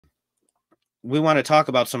we want to talk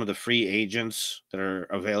about some of the free agents that are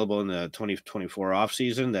available in the 2024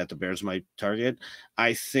 offseason that the Bears might target.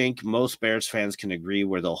 I think most Bears fans can agree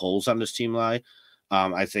where the holes on this team lie.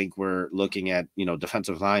 I think we're looking at,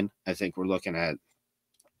 defensive line. I think we're looking at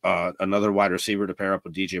another wide receiver to pair up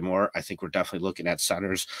with DJ Moore. I think we're definitely looking at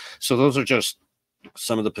centers. So those are just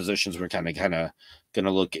some of the positions we're kind of going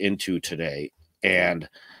to look into today. And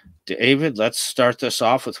David, let's start this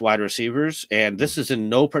off with wide receivers. And this is in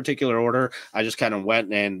no particular order. I just kind of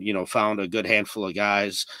went and, found a good handful of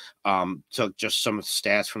guys, took just some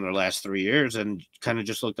stats from their last 3 years and kind of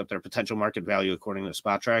just looked up their potential market value according to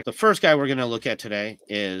Spot Track. The first guy we're going to look at today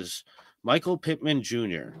is Michael Pittman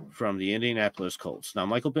Jr. from the Indianapolis Colts. Now,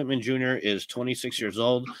 Michael Pittman Jr. is 26 years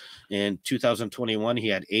old. In 2021, he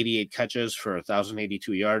had 88 catches for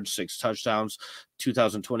 1,082 yards, 6 touchdowns.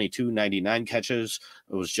 2022, 99 catches.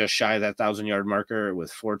 It was just shy of that 1,000-yard marker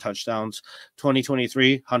with 4 touchdowns.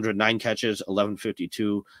 2023, 109 catches,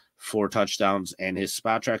 1,152, 4 touchdowns, and his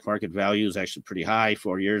Spot Track market value is actually pretty high.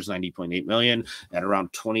 4 years, $90.8 million, at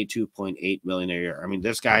around $22.8 million a year. I mean,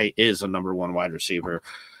 this guy is a number one wide receiver.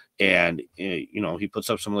 And, he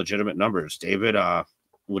puts up some legitimate numbers. David,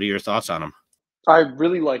 what are your thoughts on him? I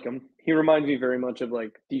really like him. He reminds me very much of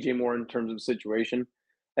like DJ Moore in terms of situation.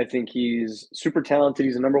 I think he's super talented.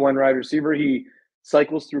 He's a number one wide receiver. He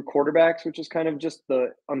cycles through quarterbacks, which is kind of just the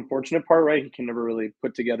unfortunate part, right? He can never really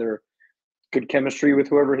put together good chemistry with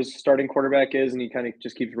whoever his starting quarterback is, and he kind of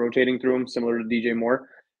just keeps rotating through him, similar to DJ Moore.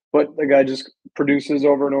 But the guy just produces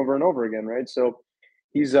over and over and over again, right? So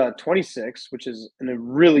he's 26, which is in a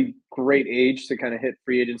really great age to kind of hit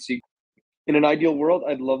free agency. In an ideal world,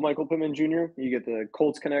 I'd love Michael Pittman Jr. You get the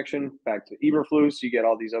Colts connection back to Eberflus. You get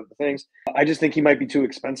all these other things. I just think he might be too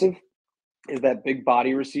expensive. Is that big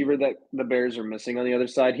body receiver that the Bears are missing on the other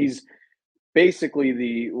side? He's basically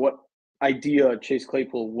the what idea Chase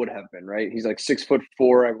Claypool would have been, right? He's like 6'4".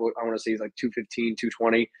 I want to say he's like 215,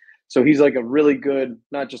 220. So he's like a really good,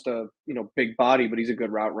 not just a big body, but he's a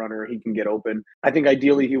good route runner. He can get open. I think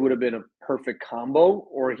ideally he would have been a perfect combo,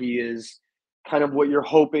 or he is kind of what you're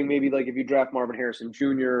hoping. Maybe like if you draft Marvin Harrison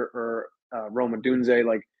Jr. or Rome Odunze,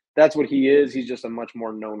 like that's what he is. He's just a much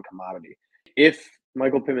more known commodity. If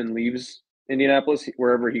Michael Pittman leaves Indianapolis,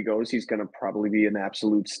 wherever he goes, he's going to probably be an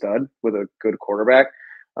absolute stud with a good quarterback.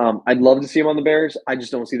 I'd love to see him on the Bears. I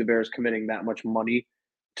just don't see the Bears committing that much money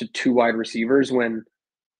to 2 wide receivers when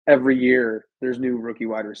every year there's new rookie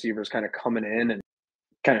wide receivers kind of coming in and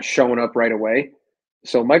kind of showing up right away.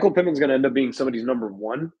 So Michael Pittman's going to end up being somebody's number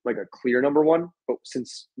one, like a clear number one. But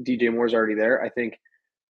since DJ Moore's already there, I think,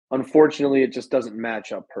 unfortunately, it just doesn't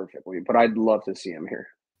match up perfectly. But I'd love to see him here.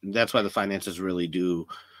 That's why the finances really do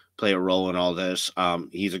play a role in all this.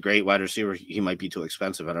 He's a great wide receiver. He might be too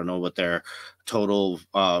expensive. I don't know what their total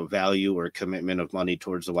value or commitment of money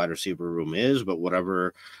towards the wide receiver room is, but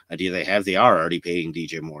whatever idea they have, they are already paying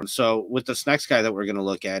DJ Moore. So with this next guy that we're going to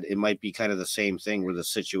look at, it might be kind of the same thing where the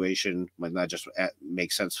situation might not just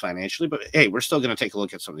make sense financially, but hey, we're still going to take a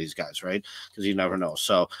look at some of these guys, right? Because you never know.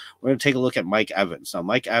 So we're going to take a look at Mike Evans. Now,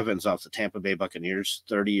 Mike Evans off the Tampa Bay Buccaneers,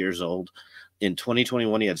 30 years old. In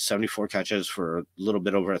 2021, he had 74 catches for a little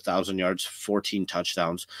bit over 1,000 yards, 14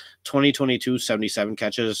 touchdowns. 2022, 77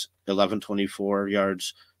 catches, 1,124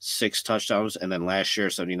 yards, 6 touchdowns. And then last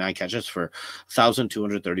year, 79 catches for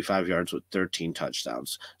 1,235 yards with 13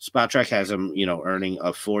 touchdowns. Spot Track has him, earning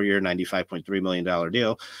a 4-year, $95.3 million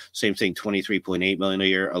deal. Same thing, $23.8 million a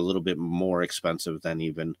year, a little bit more expensive than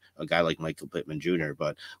even a guy like Michael Pittman Jr.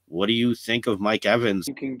 But what do you think of Mike Evans?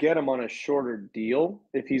 You can get him on a shorter deal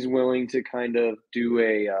if he's willing to kind of do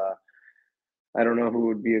I don't know who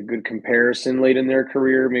would be a good comparison late in their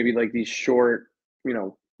career, maybe like these short,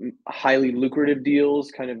 highly lucrative deals,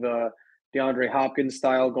 kind of DeAndre Hopkins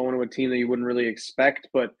style, going to a team that you wouldn't really expect.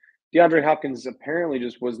 But DeAndre Hopkins apparently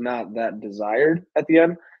just was not that desired at the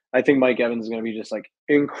end. I think Mike Evans is going to be just like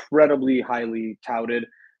incredibly highly touted.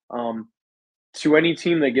 To any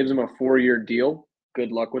team that gives him a 4-year deal,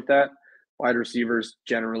 good luck with that. Wide receivers,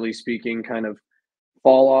 generally speaking, kind of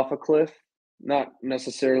fall off a cliff. Not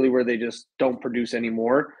necessarily where they just don't produce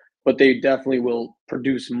anymore, but they definitely will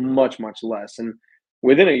produce much, much less. And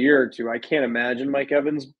within a year or two, I can't imagine Mike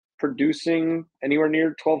Evans producing anywhere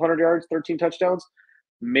near 1,200 yards, 13 touchdowns.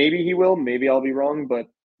 Maybe he will. Maybe I'll be wrong. But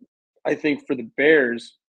I think for the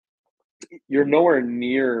Bears, you're nowhere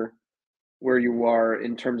near where you are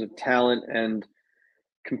in terms of talent and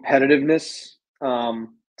competitiveness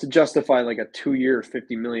to justify like a 2-year,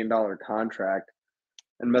 $50 million contract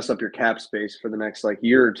and mess up your cap space for the next like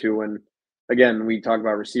year or two. And again, we talk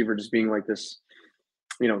about receiver just being like this,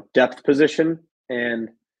 depth position. And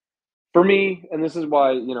For me, and this is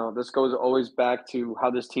why, this goes always back to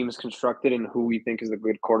how this team is constructed and who we think is the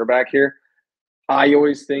good quarterback here. I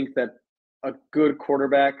always think that a good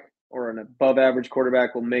quarterback or an above average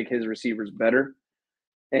quarterback will make his receivers better.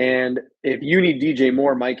 And if you need DJ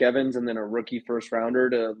Moore, Mike Evans, and then a rookie first rounder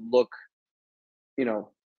to look, you know,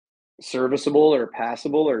 serviceable or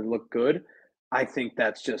passable or look good, I think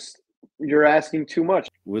that's just you're asking too much.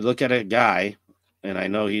 We look at a guy, and I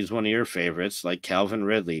know he's one of your favorites, like Calvin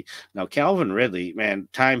Ridley. Now, Calvin Ridley, man,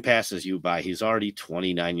 time passes you by. He's already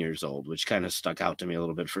 29 years old, which kind of stuck out to me a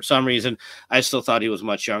little bit. For some reason, I still thought he was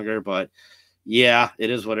much younger, but yeah, it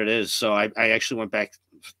is what it is. So I actually went back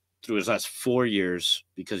through his last 4 years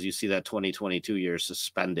because you see that 2022 year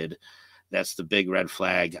suspended. That's the big red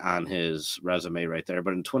flag on his resume right there.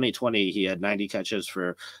 But in 2020, he had 90 catches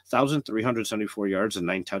for 1,374 yards and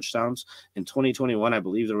 9 touchdowns. In 2021, I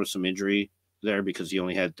believe there was some injury there because he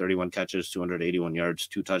only had 31 catches, 281 yards,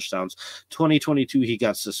 2 touchdowns. 2022, he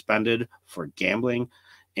got suspended for gambling.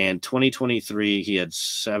 And 2023, he had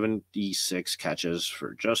 76 catches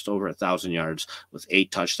for just over 1,000 yards with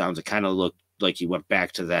 8 touchdowns. It kind of looked like he went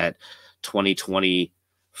back to that 2020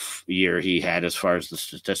 year he had as far as the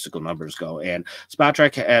statistical numbers go. And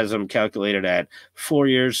SpotTrack has him calculated at 4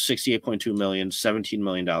 years, 68.2 million, $17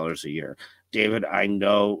 million a year. David, I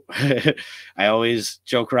know I always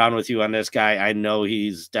joke around with you on this guy. I know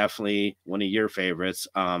he's definitely one of your favorites.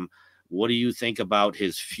 What do you think about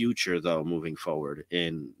his future, though, moving forward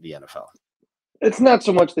in the NFL? It's not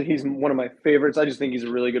so much that he's one of my favorites. I just think he's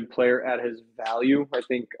a really good player at his value. I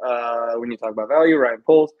think when you talk about value, Ryan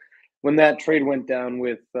Poles, when that trade went down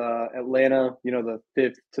with Atlanta, the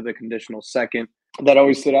fifth to the conditional second, that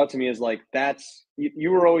always stood out to me as like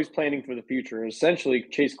you were always planning for the future. Essentially,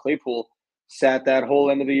 Chase Claypool sat that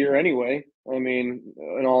whole end of the year anyway. I mean,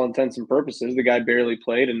 in all intents and purposes, the guy barely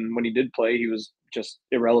played, and when he did play, he was just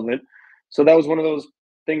irrelevant. So that was one of those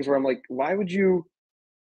things where I'm like, why would you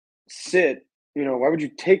sit? Why would you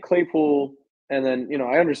take Claypool? And then,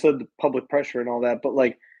 I understood the public pressure and all that, but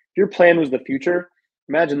like, if your plan was the future,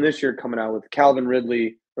 imagine this year coming out with Calvin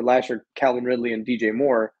Ridley, or last year Calvin Ridley and DJ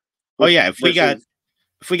Moore. Oh yeah, if we got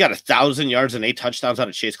versus 1,000 yards and 8 touchdowns out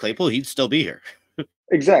of Chase Claypool, he'd still be here.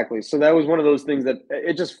 exactly. So that was one of those things that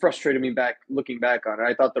it just frustrated me looking back on it.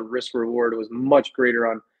 I thought the risk reward was much greater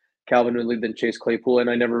on Calvin Ridley than Chase Claypool, and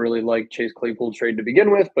I never really liked Chase Claypool trade to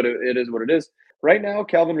begin with, but it is what it is. Right now,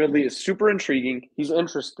 Calvin Ridley is super intriguing. He's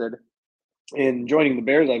interested in joining the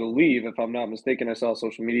Bears, I believe, if I'm not mistaken. I saw a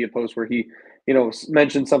social media post where he,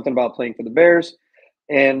 mentioned something about playing for the Bears.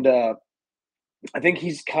 And I think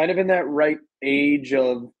he's kind of in that right age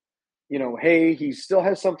of, hey, he still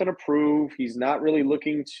has something to prove. He's not really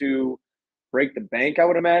looking to break the bank, I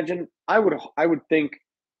would imagine. I would think,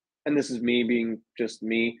 and this is me being just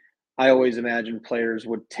me, I always imagine players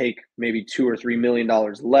would take maybe $2 or $3 million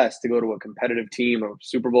less to go to a competitive team, a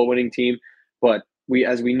Super Bowl winning team. But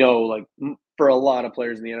as we know, like for a lot of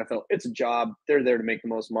players in the NFL, it's a job. They're there to make the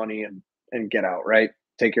most money and get out, right?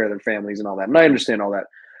 Take care of their families and all that. And I understand all that.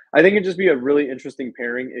 I think it'd just be a really interesting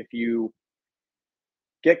pairing if you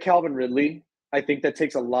get Calvin Ridley. I think that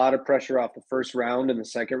takes a lot of pressure off the first round and the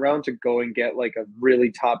second round to go and get like a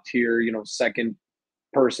really top tier, second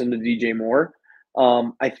person to DJ Moore.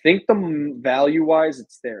 I think the value wise,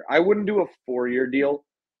 it's there. I wouldn't do a 4-year deal.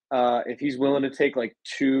 If he's willing to take like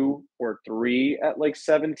 2 or 3 at like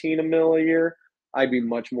 17 a mil a year, I'd be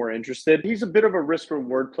much more interested. He's a bit of a risk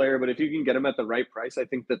reward player, but if you can get him at the right price, I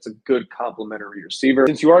think that's a good complementary receiver.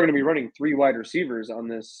 Since you are going to be running 3 wide receivers on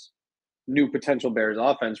this new potential Bears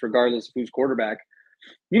offense, regardless of who's quarterback,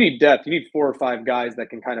 you need depth. You need 4 or 5 guys that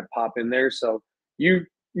can kind of pop in there. So you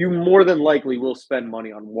more than likely will spend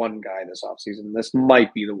money on one guy this offseason. This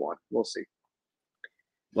might be the one. We'll see.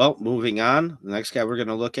 Well, moving on, the next guy we're going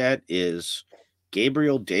to look at is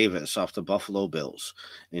Gabriel Davis off the Buffalo Bills.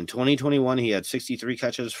 In 2021, he had 63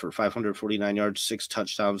 catches for 549 yards, 6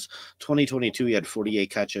 touchdowns. 2022, he had 48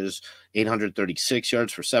 catches, 836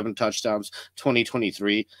 yards for 7 touchdowns.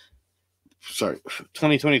 2023,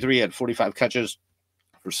 he had 45 catches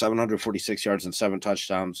for 746 yards and 7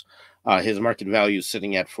 touchdowns. His market value is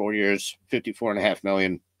sitting at 4 years, $54.5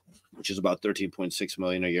 million, which is about $13.6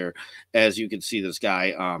 million a year. As you can see, this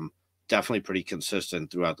guy definitely pretty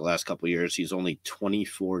consistent throughout the last couple of years. He's only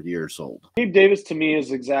 24 years old. Gabe Davis to me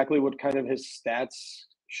is exactly what kind of his stats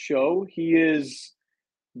show. He is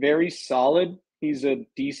very solid. He's a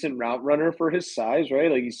decent route runner for his size,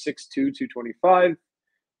 right? Like he's 6'2", 225,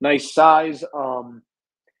 nice size.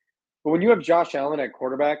 But when you have Josh Allen at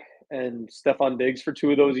quarterback and Stephon Diggs for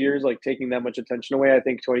 2 of those years, like taking that much attention away, I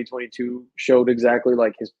think 2022 showed exactly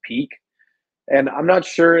like his peak. And I'm not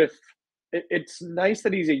sure if it's nice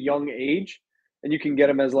that he's a young age and you can get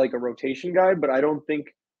him as like a rotation guy, but I don't think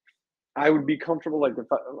I would be comfortable. Like if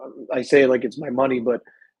I say it like it's my money, but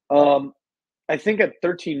um, I think at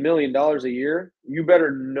 $13 million a year, you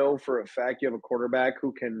better know for a fact you have a quarterback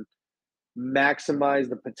who can maximize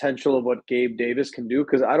the potential of what Gabe Davis can do.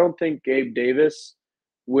 Because I don't think Gabe Davis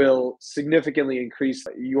will significantly increase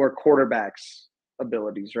your quarterback's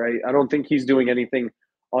abilities, right? I don't think he's doing anything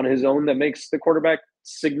on his own that makes the quarterback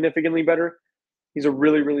significantly better. He's a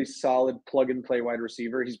really, really solid plug and play wide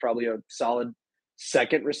receiver. He's probably a solid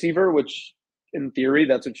second receiver, which in theory,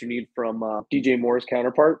 that's what you need from DJ Moore's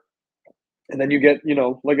counterpart. And then you get,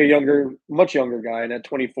 like a younger, much younger guy. And at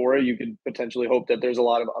 24, you could potentially hope that there's a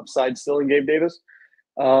lot of upside still in Gabe Davis.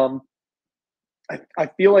 Um, I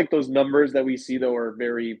feel like those numbers that we see, though, are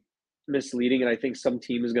very misleading. And I think some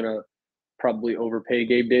team is going to probably overpay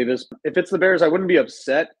Gabe Davis. If it's the Bears, I wouldn't be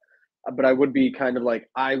upset, but I would be kind of like,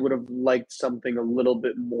 I would have liked something a little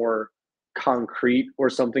bit more concrete or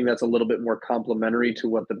something that's a little bit more complementary to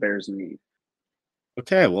what the Bears need.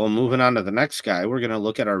 Okay, well, moving on to the next guy, we're going to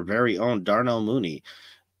look at our very own Darnell Mooney.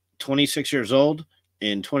 26 years old.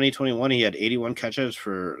 In 2021, he had 81 catches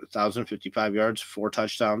for 1,055 yards, 4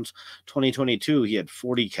 touchdowns. 2022, he had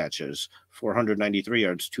 40 catches, 493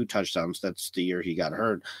 yards, 2 touchdowns. That's the year he got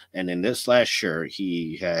hurt. And in this last year,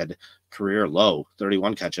 he had career low,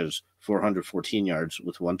 31 catches, 414 yards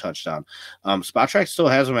with 1 touchdown. Spotrac still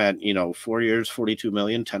has him at, 4 years, 42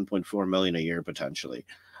 million, 10.4 million a year potentially.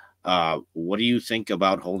 What do you think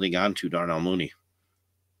about holding on to Darnell Mooney?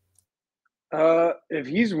 If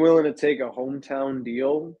he's willing to take a hometown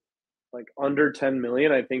deal, like under 10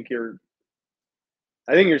 million, I think you're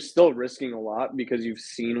still risking a lot because you've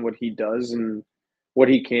seen what he does and what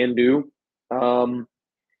he can do. Um,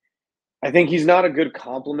 I think he's not a good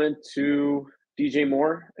complement to DJ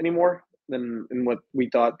Moore anymore than what we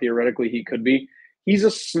thought theoretically he could be. He's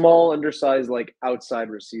a small, undersized, like outside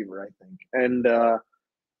receiver, I think, and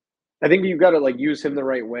I think you've got to like use him the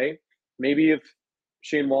right way. Maybe if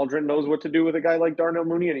Shane Waldron knows what to do with a guy like Darnell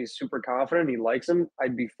Mooney and he's super confident, he likes him,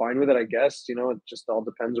 I'd be fine with it, I guess. It just all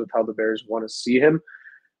depends with how the Bears want to see him.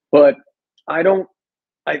 But I don't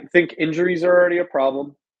I think injuries are already a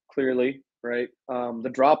problem, clearly, right?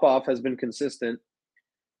 The drop off has been consistent.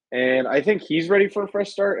 And I think he's ready for a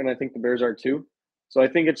fresh start, and I think the Bears are too. So I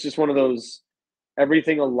think it's just one of those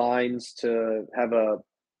everything aligns to have a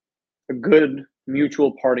good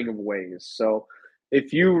mutual parting of ways. So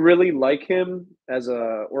if you really like him as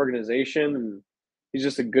a organization and he's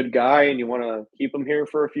just a good guy and you want to keep him here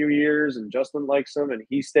for a few years and Justin likes him and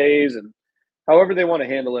he stays and however they want to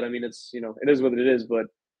handle it, I mean it is what it is, but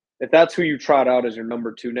if that's who you trot out as your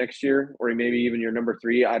number 2 next year or maybe even your number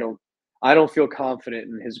 3, I don't feel confident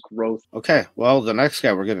in his growth. Okay, well, the next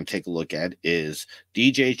guy we're going to take a look at is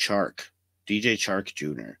DJ Chark, DJ Chark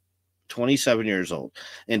Jr., 27 years old.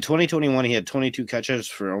 In 2021, he had 22 catches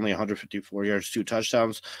for only 154 yards, 2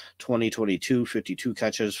 touchdowns. 2022, 52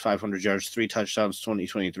 catches, 500 yards, 3 touchdowns.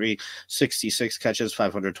 2023, 66 catches,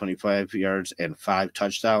 525 yards, and 5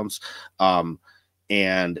 touchdowns.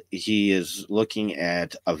 And he is looking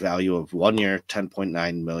at a value of 1 year,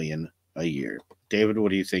 10.9 million a year. David,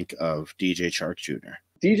 what do you think of DJ Chark Jr.?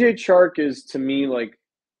 DJ Chark is to me like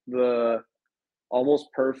the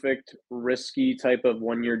almost perfect risky type of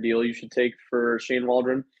 1 year deal you should take for Shane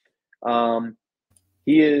Waldron. Um,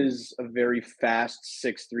 he is a very fast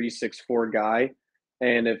 6'3", 6'4" guy.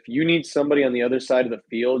 And if you need somebody on the other side of the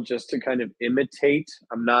field just to kind of imitate,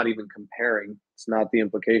 I'm not even comparing, it's not the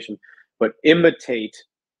implication, but imitate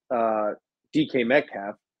DK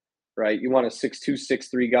Metcalf, right? You want a 6'2",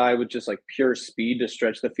 6'3" guy with just like pure speed to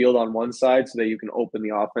stretch the field on one side so that you can open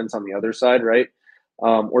the offense on the other side, right?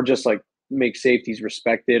 Or just like make safeties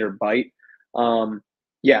respected or bite.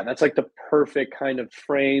 Yeah, that's like the perfect kind of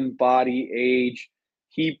frame, body, age.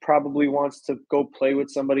 He probably wants to go play with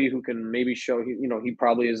somebody who can maybe show, he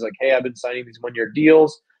probably is like, hey, I've been signing these 1 year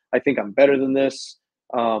deals. I think I'm better than this.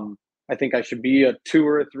 I think I should be a 2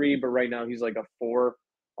 or a 3, but right now he's like a 4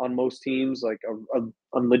 on most teams, like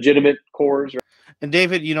a legitimate cores. And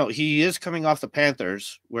David, he is coming off the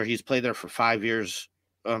Panthers, where he's played there for 5 years.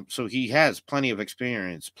 So he has plenty of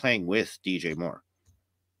experience playing with DJ Moore.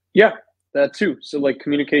 Yeah, that too. So like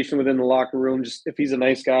communication within the locker room, just if he's a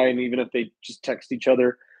nice guy and even if they just text each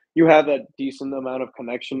other, you have that decent amount of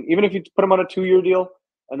connection. Even if you put him on a 2 year deal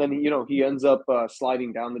and then he ends up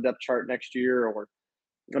sliding down the depth chart next year, or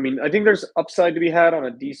I mean, I think there's upside to be had on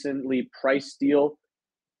a decently priced deal.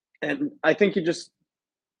 And I think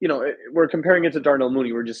we're comparing it to Darnell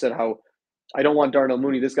Mooney. We just said how I don't want Darnell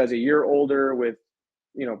Mooney. This guy's a year older with,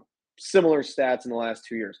 you know, similar stats in the last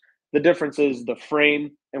 2 years. the difference is the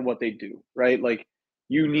frame and what they do, right? Like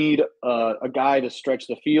you need a guy to stretch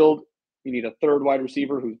the field. You need a third wide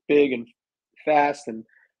receiver who's big and fast and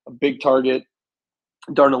a big target.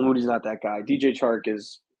 Darnell Mooney's not that guy. DJ Chark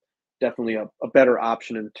is definitely a better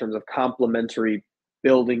option in terms of complementary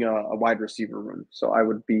building a wide receiver room. So I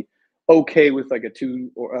would be okay with like a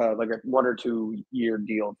 1 or 2 year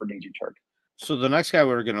deal for DJ Chark. So the next guy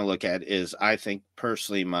we're going to look at is, I think,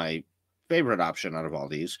 personally, my favorite option out of all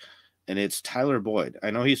these, and it's Tyler Boyd.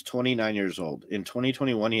 I know he's 29 years old. In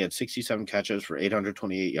 2021, he had 67 catches for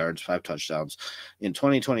 828 yards, 5 touchdowns. In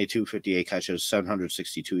 2022, 58 catches,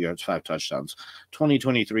 762 yards, 5 touchdowns.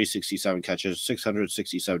 2023, 67 catches,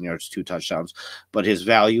 667 yards, 2 touchdowns. But his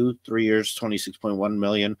value, 3 years, 26.1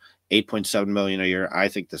 million, 8.7 million a year. I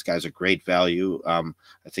think this guy's a great value. I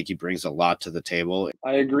think he brings a lot to the table.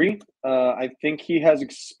 I agree. I think he has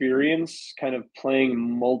experience kind of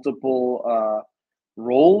playing multiple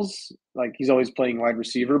roles. Like he's always playing wide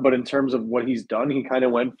receiver, but in terms of what he's done, he kind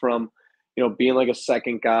of went from, being like a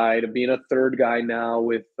second guy to being a third guy now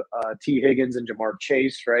with T. Higgins and Jamar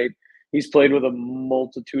Chase, right? He's played with a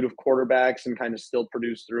multitude of quarterbacks and kind of still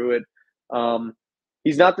produced through it.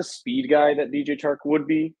 He's not the speed guy that DJ Chark would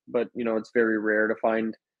be, but it's very rare to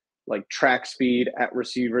find like track speed at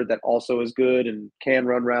receiver that also is good and can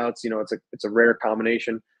run routes. It's a rare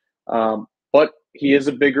combination. But he is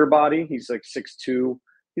a bigger body. He's like 6'2".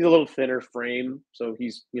 He's a little thinner frame, so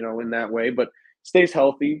he's in that way, but stays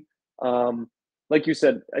healthy. Like you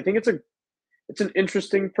said, I think it's an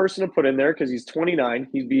interesting person to put in there because he's 29.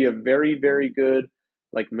 He'd be a very, very good,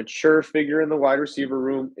 like mature figure in the wide receiver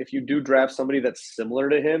room. If you do draft somebody that's similar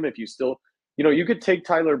to him, if you still, you could take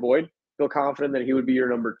Tyler Boyd, feel confident that he would be your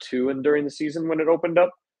number 2 and during the season when it opened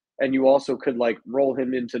up. And you also could like roll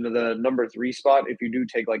him into the number 3 spot if you do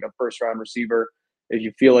take like a first round receiver, if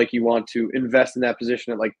you feel like you want to invest in that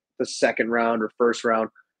position at like the second round or first round.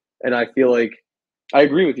 And I feel like I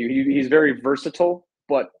agree with you. He's very versatile,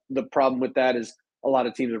 but the problem with that is a lot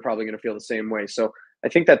of teams are probably going to feel the same way. So I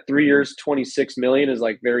think that 3 years, 26 million is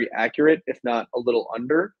like very accurate, if not a little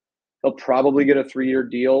under. He'll probably get a 3-year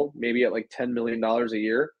deal, maybe at like $10 million a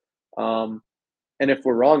year. And if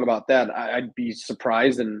we're wrong about that, I'd be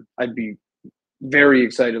surprised and I'd be very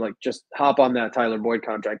excited. Like just hop on that Tyler Boyd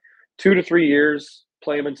contract, 2 to 3 years,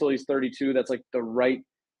 play him until he's 32. That's like the right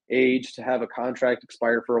age to have a contract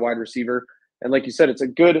expire for a wide receiver. And like you said,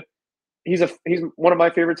 he's one of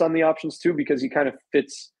my favorites on the options too, because he kind of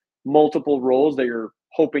fits multiple roles that you're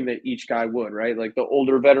hoping that each guy would, right? Like the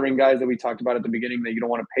older veteran guys that we talked about at the beginning that you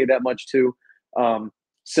don't want to pay that much to,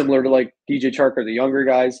 similar to like DJ Chark, or the younger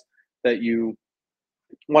guys that you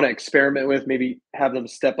want to experiment with, maybe have them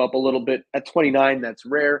step up a little bit. At 29, that's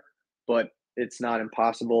rare, but it's not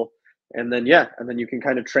impossible. And then you can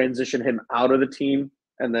kind of transition him out of the team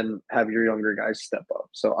and then have your younger guys step up.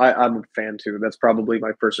 So I'm a fan too. That's probably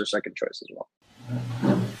my first or second choice as well.